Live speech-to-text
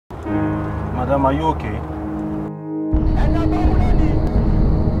Madam, are you okay?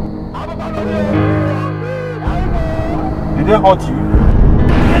 Did they hurt you?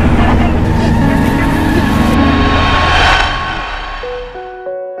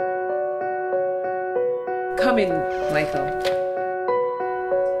 Come in, Michael.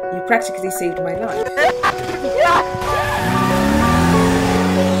 You practically saved my life.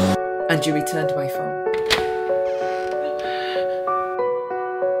 And you returned my phone.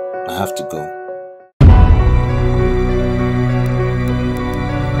 I have to go.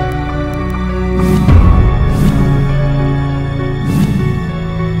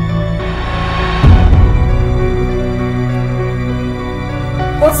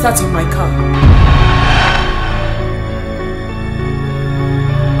 What's that on my car?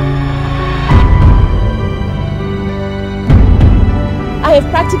 I have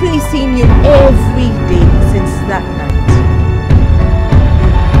practically seen you every day since that night.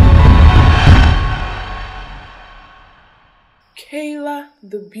 Kaylah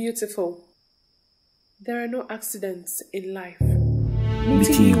the beautiful. There are no accidents in life.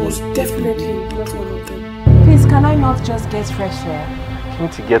 Meeting you was definitely not one of them. Please, can I not just get fresh air? We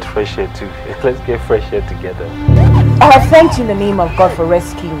need to get fresh air too. Let's get fresh air together. I have thanked you in the name of God for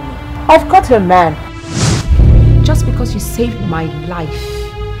rescuing me. I've got a man. Just because you saved my life,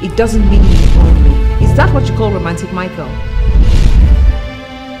 it doesn't mean you own me. Is that what you call romantic, Michael?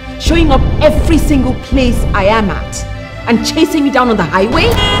 Showing up every single place I am at and chasing me down on the highway?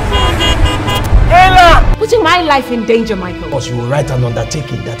 Kaylah! Putting my life in danger, Michael. Because you will write an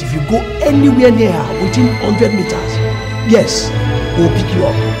undertaking that if you go anywhere near her within 100 meters, yes, we'll pick you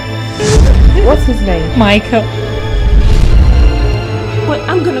up. What's his name? Michael. But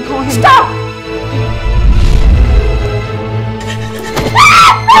I'm gonna call him. Stop!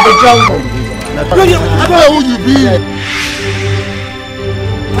 The jungle. I don't know who you be.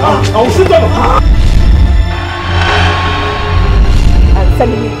 I will sit down. I'm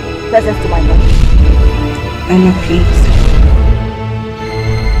sending you presents to my mom. Anna, please.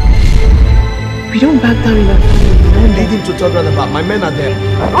 We don't back down in our family. Don't lead him to tell them about my men are there.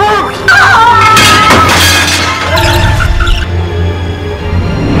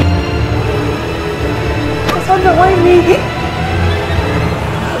 Cassandra, why me?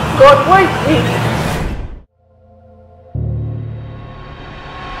 God, why me?